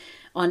riveted.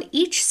 On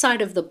each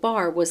side of the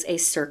bar was a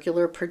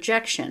circular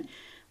projection,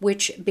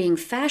 which, being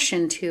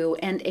fashioned to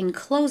and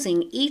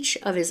enclosing each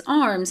of his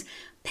arms,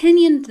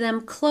 pinioned them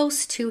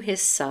close to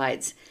his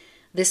sides.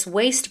 This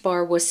waist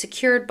bar was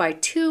secured by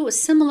 2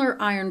 similar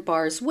iron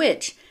bars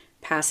which,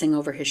 passing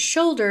over his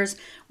shoulders,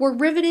 were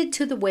riveted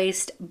to the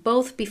waist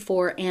both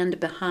before and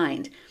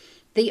behind.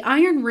 The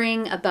iron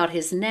ring about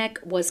his neck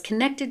was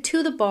connected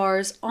to the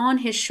bars on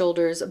his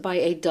shoulders by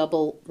a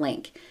double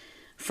link.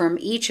 From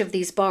each of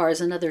these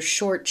bars, another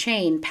short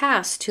chain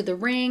passed to the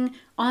ring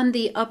on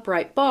the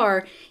upright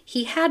bar.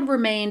 He had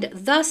remained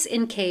thus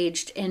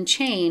encaged and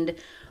chained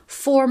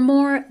for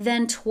more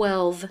than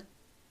 12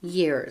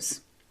 years.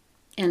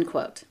 End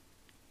quote.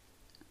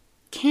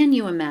 Can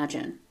you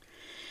imagine?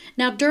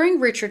 Now, during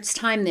Richard's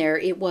time there,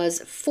 it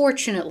was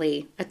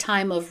fortunately a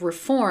time of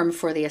reform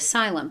for the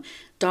asylum.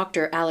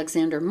 Dr.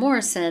 Alexander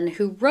Morrison,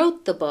 who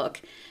wrote the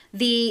book,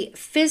 The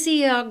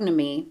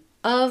Physiognomy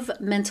of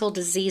Mental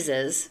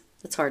Diseases,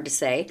 that's hard to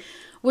say,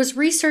 was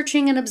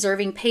researching and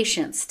observing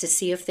patients to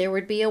see if there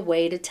would be a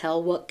way to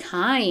tell what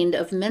kind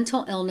of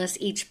mental illness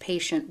each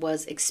patient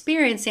was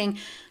experiencing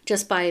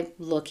just by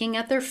looking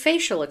at their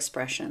facial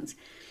expressions.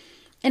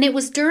 And it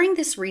was during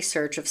this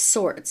research of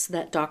sorts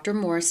that Dr.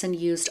 Morrison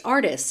used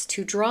artists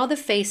to draw the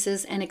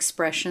faces and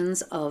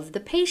expressions of the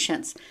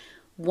patients.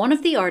 One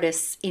of the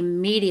artists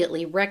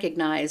immediately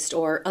recognized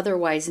or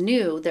otherwise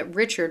knew that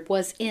Richard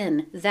was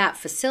in that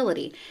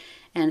facility,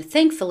 and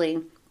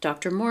thankfully,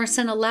 Dr.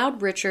 Morrison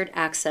allowed Richard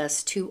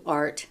access to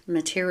art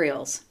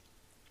materials.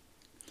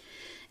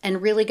 And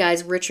really,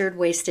 guys, Richard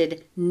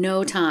wasted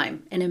no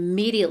time and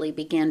immediately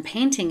began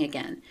painting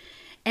again.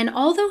 And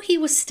although he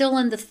was still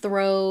in the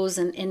throes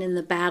and in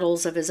the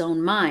battles of his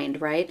own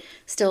mind, right,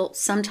 still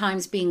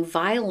sometimes being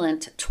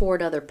violent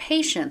toward other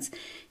patients,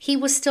 he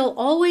was still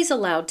always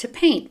allowed to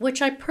paint,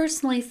 which I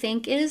personally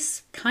think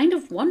is kind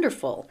of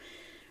wonderful.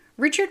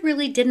 Richard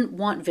really didn't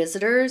want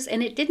visitors,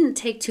 and it didn't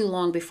take too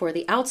long before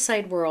the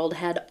outside world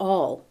had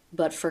all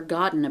but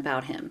forgotten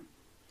about him.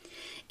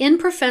 In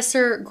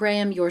Professor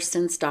Graham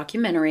Yorston's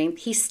documentary,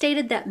 he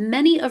stated that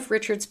many of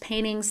Richard's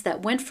paintings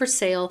that went for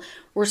sale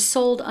were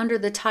sold under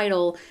the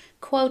title,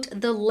 quote,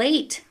 "The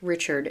Late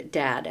Richard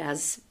Dad,"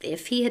 as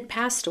if he had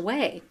passed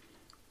away.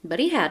 But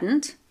he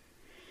hadn't.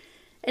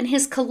 And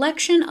his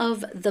collection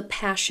of The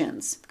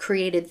Passions,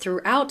 created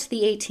throughout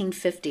the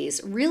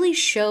 1850s, really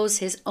shows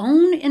his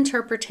own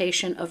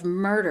interpretation of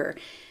murder,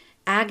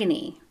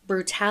 agony,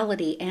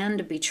 brutality,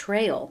 and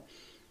betrayal.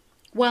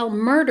 While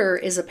murder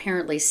is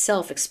apparently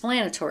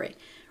self-explanatory,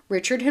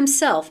 Richard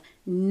himself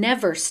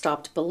never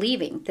stopped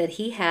believing that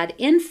he had,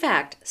 in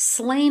fact,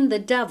 slain the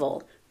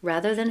devil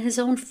rather than his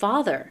own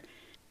father.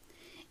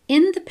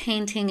 In the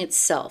painting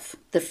itself,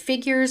 the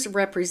figures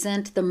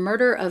represent the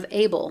murder of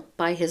Abel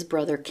by his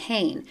brother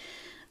Cain.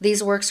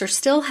 These works are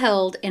still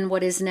held in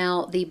what is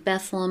now the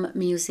Bethlehem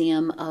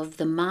Museum of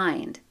the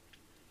Mind.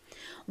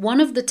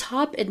 One of the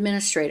top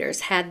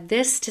administrators had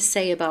this to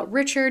say about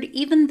Richard,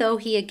 even though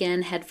he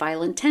again had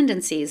violent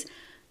tendencies,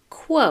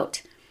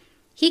 quote,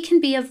 "He can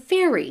be a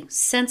very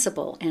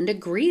sensible and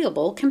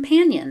agreeable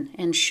companion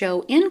and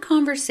show in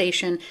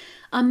conversation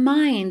a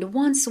mind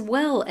once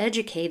well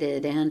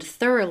educated and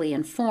thoroughly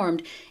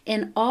informed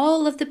in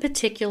all of the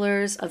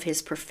particulars of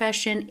his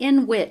profession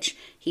in which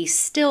he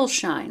still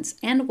shines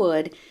and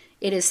would,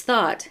 it is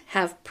thought,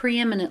 have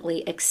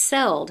preeminently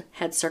excelled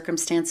had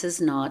circumstances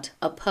not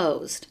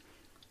opposed."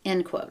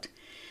 End quote.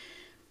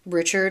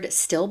 Richard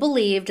still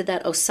believed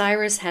that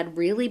Osiris had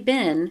really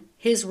been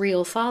his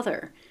real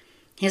father.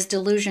 His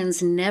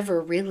delusions never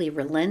really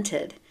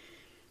relented.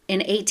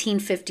 In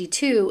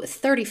 1852,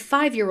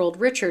 35-year-old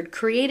Richard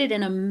created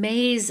an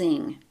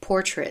amazing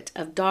portrait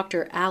of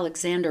Dr.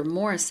 Alexander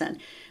Morrison,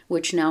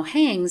 which now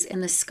hangs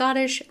in the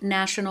Scottish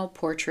National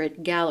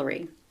Portrait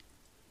Gallery.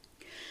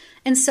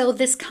 And so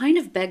this kind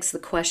of begs the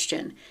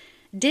question,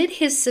 did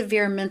his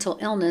severe mental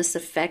illness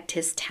affect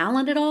his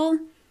talent at all?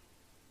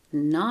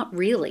 Not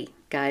really,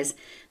 guys.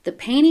 The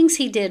paintings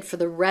he did for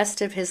the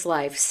rest of his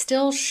life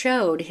still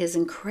showed his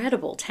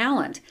incredible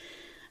talent.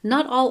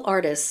 Not all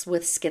artists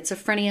with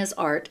schizophrenia's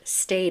art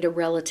stayed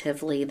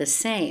relatively the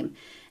same,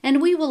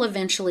 and we will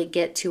eventually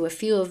get to a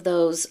few of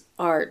those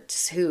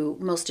arts who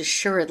most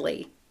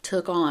assuredly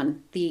took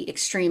on the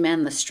extreme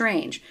and the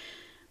strange.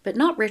 But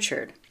not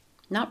Richard.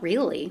 Not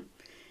really.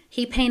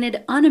 He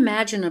painted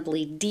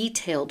unimaginably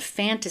detailed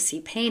fantasy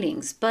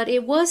paintings, but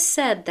it was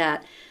said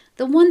that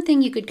the one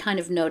thing you could kind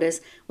of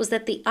notice was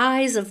that the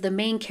eyes of the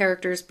main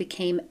characters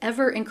became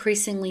ever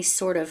increasingly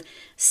sort of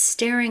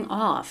staring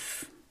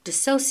off,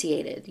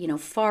 dissociated,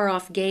 far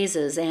off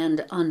gazes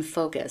and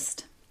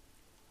unfocused.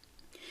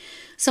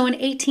 So in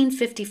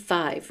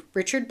 1855,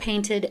 Richard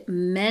painted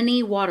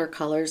many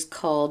watercolors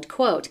called,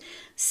 quote,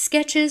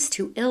 sketches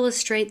to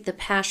illustrate the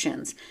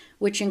passions,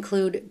 which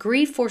include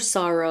grief or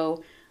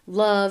sorrow,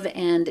 love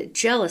and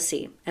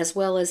jealousy, as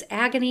well as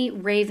agony,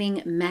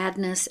 raving,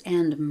 madness,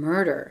 and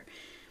murder.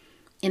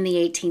 In the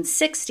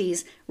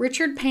 1860s,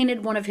 Richard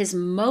painted one of his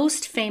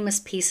most famous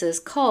pieces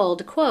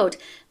called, quote,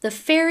 The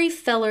Fairy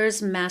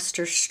Feller's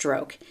Master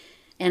Stroke.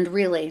 And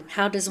really,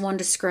 how does one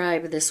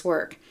describe this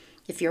work?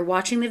 If you're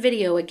watching the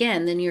video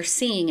again, then you're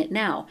seeing it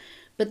now.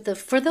 But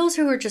for those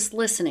who are just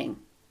listening,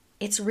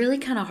 it's really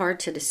kind of hard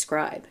to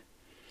describe.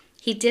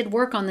 He did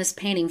work on this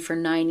painting for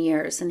 9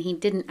 years, and he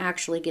didn't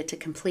actually get to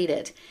complete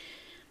it.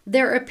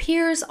 There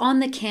appears on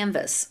the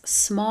canvas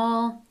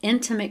small,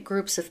 intimate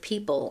groups of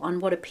people on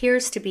what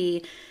appears to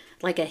be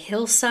like a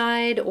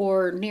hillside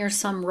or near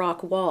some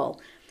rock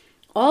wall.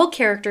 All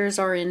characters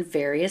are in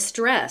various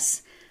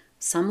dress.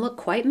 Some look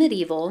quite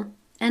medieval,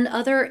 and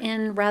other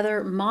in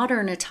rather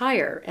modern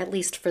attire, at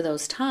least for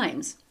those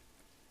times.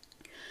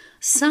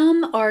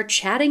 Some are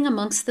chatting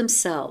amongst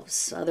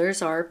themselves,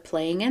 others are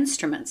playing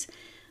instruments.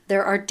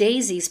 There are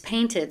daisies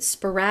painted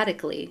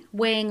sporadically,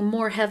 weighing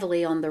more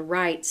heavily on the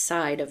right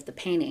side of the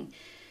painting.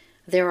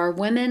 There are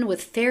women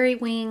with fairy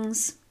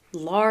wings,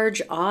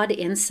 large, odd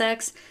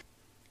insects,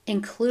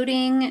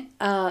 including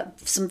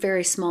some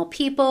very small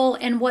people,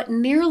 and what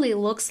nearly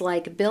looks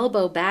like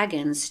Bilbo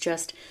Baggins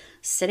just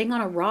sitting on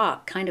a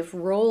rock, kind of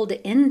rolled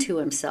into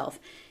himself,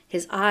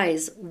 his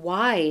eyes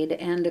wide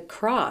and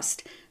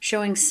crossed,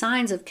 showing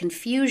signs of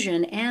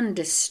confusion and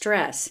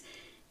distress.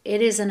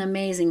 It is an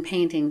amazing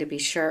painting, to be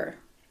sure.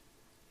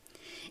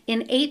 In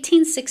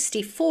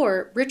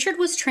 1864, Richard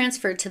was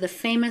transferred to the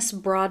famous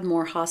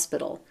Broadmoor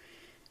Hospital.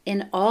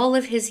 In all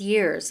of his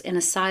years in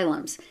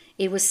asylums,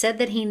 it was said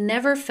that he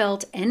never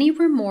felt any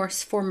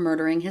remorse for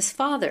murdering his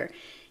father.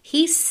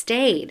 He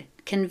stayed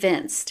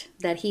convinced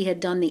that he had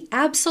done the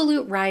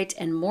absolute right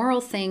and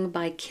moral thing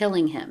by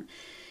killing him.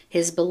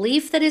 His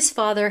belief that his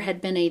father had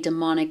been a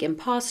demonic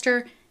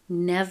impostor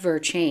never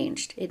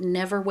changed. It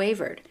never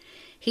wavered.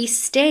 He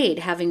stayed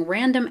having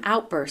random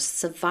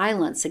outbursts of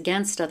violence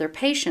against other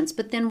patients,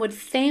 but then would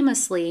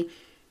famously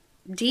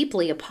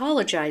deeply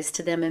apologize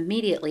to them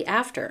immediately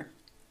after.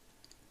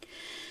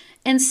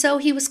 And so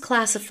he was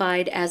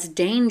classified as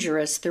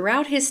dangerous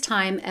throughout his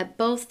time at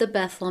both the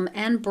Bethlem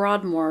and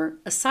Broadmoor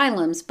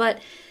asylums, but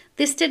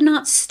this did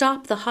not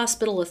stop the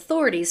hospital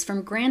authorities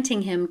from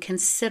granting him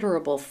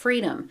considerable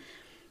freedom.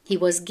 He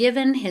was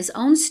given his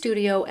own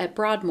studio at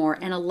Broadmoor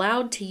and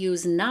allowed to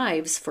use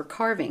knives for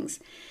carvings.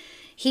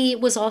 He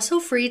was also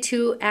free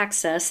to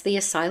access the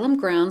asylum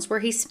grounds where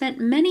he spent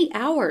many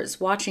hours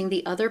watching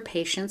the other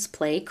patients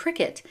play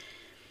cricket.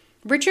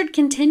 Richard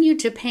continued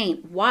to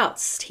paint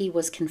whilst he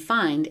was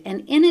confined,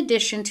 and in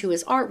addition to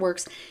his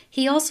artworks,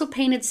 he also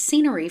painted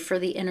scenery for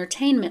the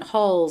entertainment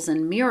halls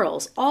and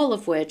murals, all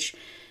of which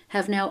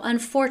have now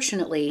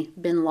unfortunately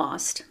been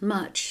lost,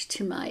 much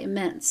to my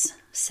immense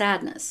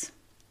sadness.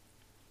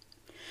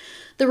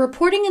 The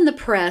reporting in the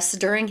press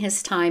during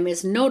his time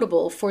is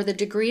notable for the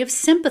degree of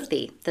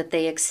sympathy that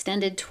they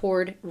extended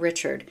toward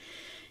Richard.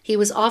 He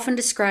was often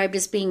described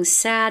as being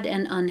sad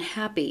and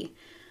unhappy.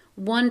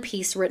 One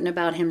piece written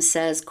about him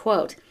says,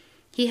 quote,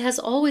 "He has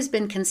always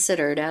been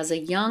considered as a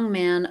young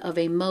man of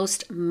a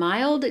most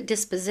mild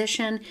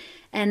disposition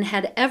and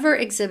had ever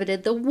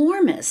exhibited the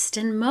warmest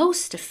and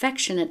most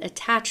affectionate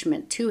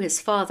attachment to his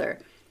father."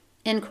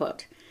 End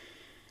quote.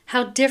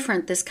 How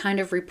different this kind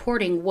of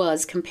reporting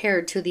was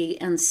compared to the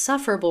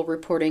insufferable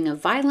reporting of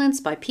violence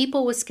by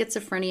people with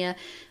schizophrenia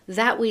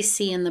that we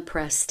see in the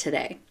press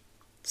today.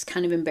 It's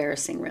kind of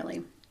embarrassing,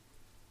 really.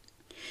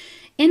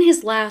 In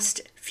his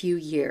last few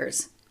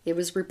years, it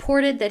was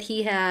reported that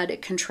he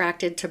had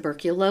contracted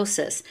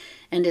tuberculosis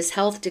and his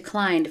health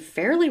declined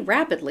fairly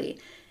rapidly,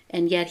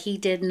 and yet he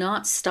did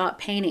not stop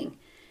painting.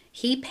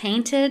 He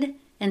painted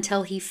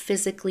until he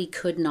physically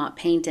could not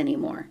paint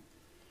anymore.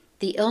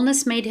 The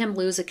illness made him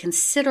lose a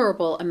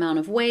considerable amount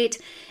of weight,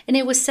 and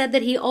it was said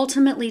that he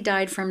ultimately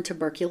died from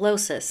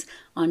tuberculosis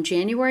on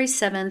January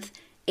 7th,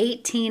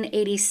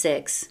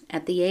 1886,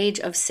 at the age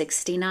of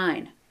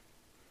 69.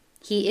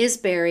 He is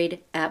buried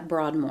at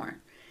Broadmoor.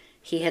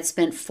 He had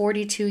spent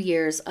 42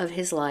 years of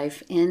his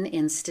life in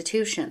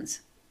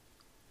institutions.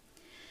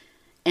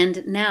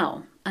 And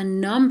now, a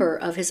number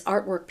of his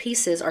artwork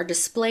pieces are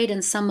displayed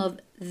in some of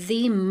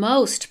the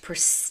most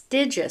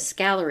prestigious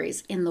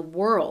galleries in the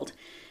world.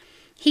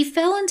 He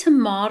fell into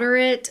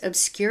moderate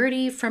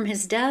obscurity from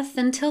his death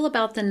until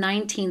about the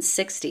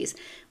 1960s,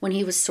 when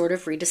he was sort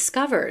of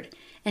rediscovered.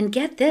 And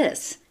get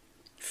this,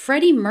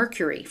 Freddie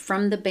Mercury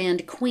from the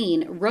band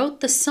Queen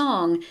wrote the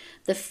song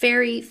The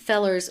Fairy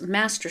Feller's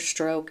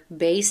Masterstroke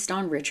based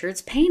on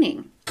Richard's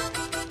painting.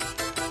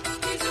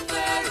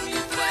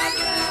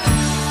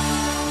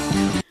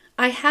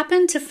 I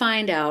happened to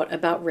find out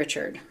about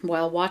Richard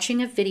while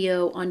watching a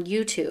video on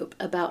YouTube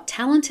about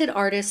talented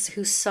artists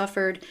who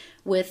suffered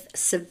with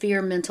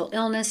severe mental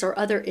illness or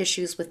other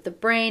issues with the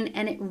brain,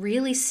 and it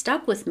really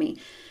stuck with me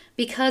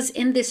because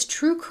in this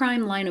true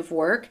crime line of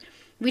work,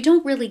 We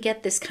don't really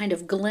get this kind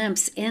of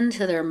glimpse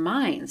into their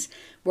minds,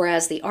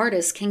 whereas the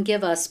artist can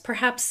give us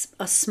perhaps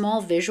a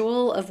small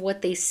visual of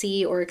what they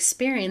see or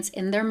experience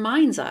in their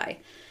mind's eye.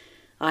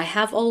 I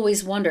have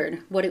always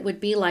wondered what it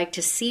would be like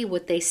to see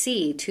what they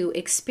see, to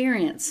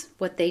experience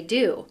what they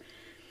do.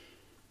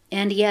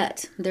 And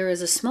yet, there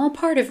is a small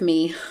part of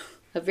me,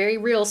 a very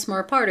real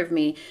small part of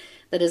me,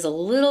 that is a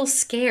little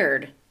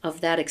scared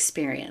of that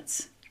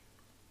experience.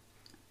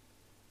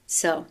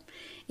 So,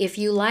 if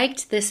you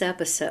liked this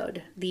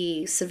episode,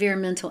 the severe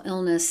mental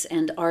illness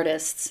and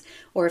artists,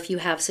 or if you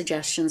have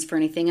suggestions for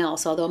anything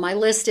else, although my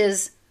list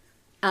is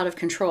out of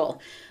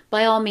control,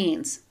 by all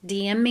means,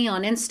 DM me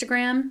on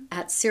Instagram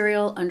at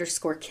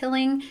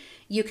serial_killing.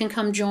 You can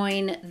come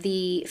join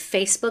the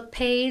Facebook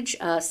page,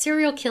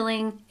 Serial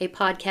Killing, a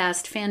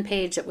podcast fan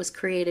page that was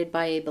created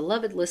by a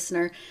beloved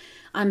listener.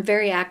 I'm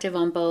very active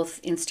on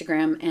both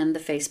Instagram and the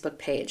Facebook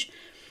page.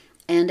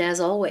 And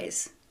as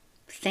always,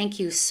 thank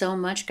you so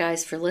much,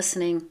 guys, for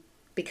listening,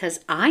 because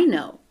I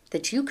know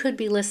that you could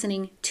be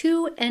listening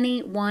to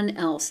anyone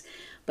else,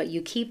 but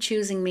you keep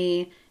choosing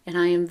me, and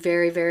I am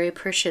very, very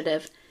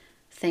appreciative.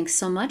 Thanks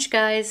so much,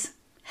 guys.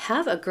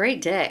 Have a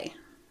great day.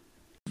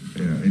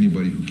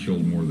 Anybody who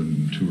killed more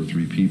than 2 or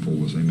 3 people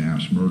was a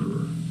mass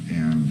murderer,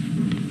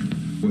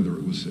 and whether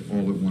it was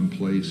all at one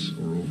place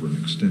or over an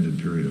extended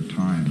period of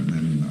time. And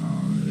then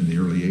in the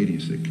early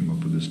 80s, they came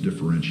up with this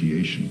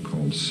differentiation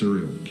called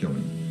serial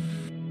killing.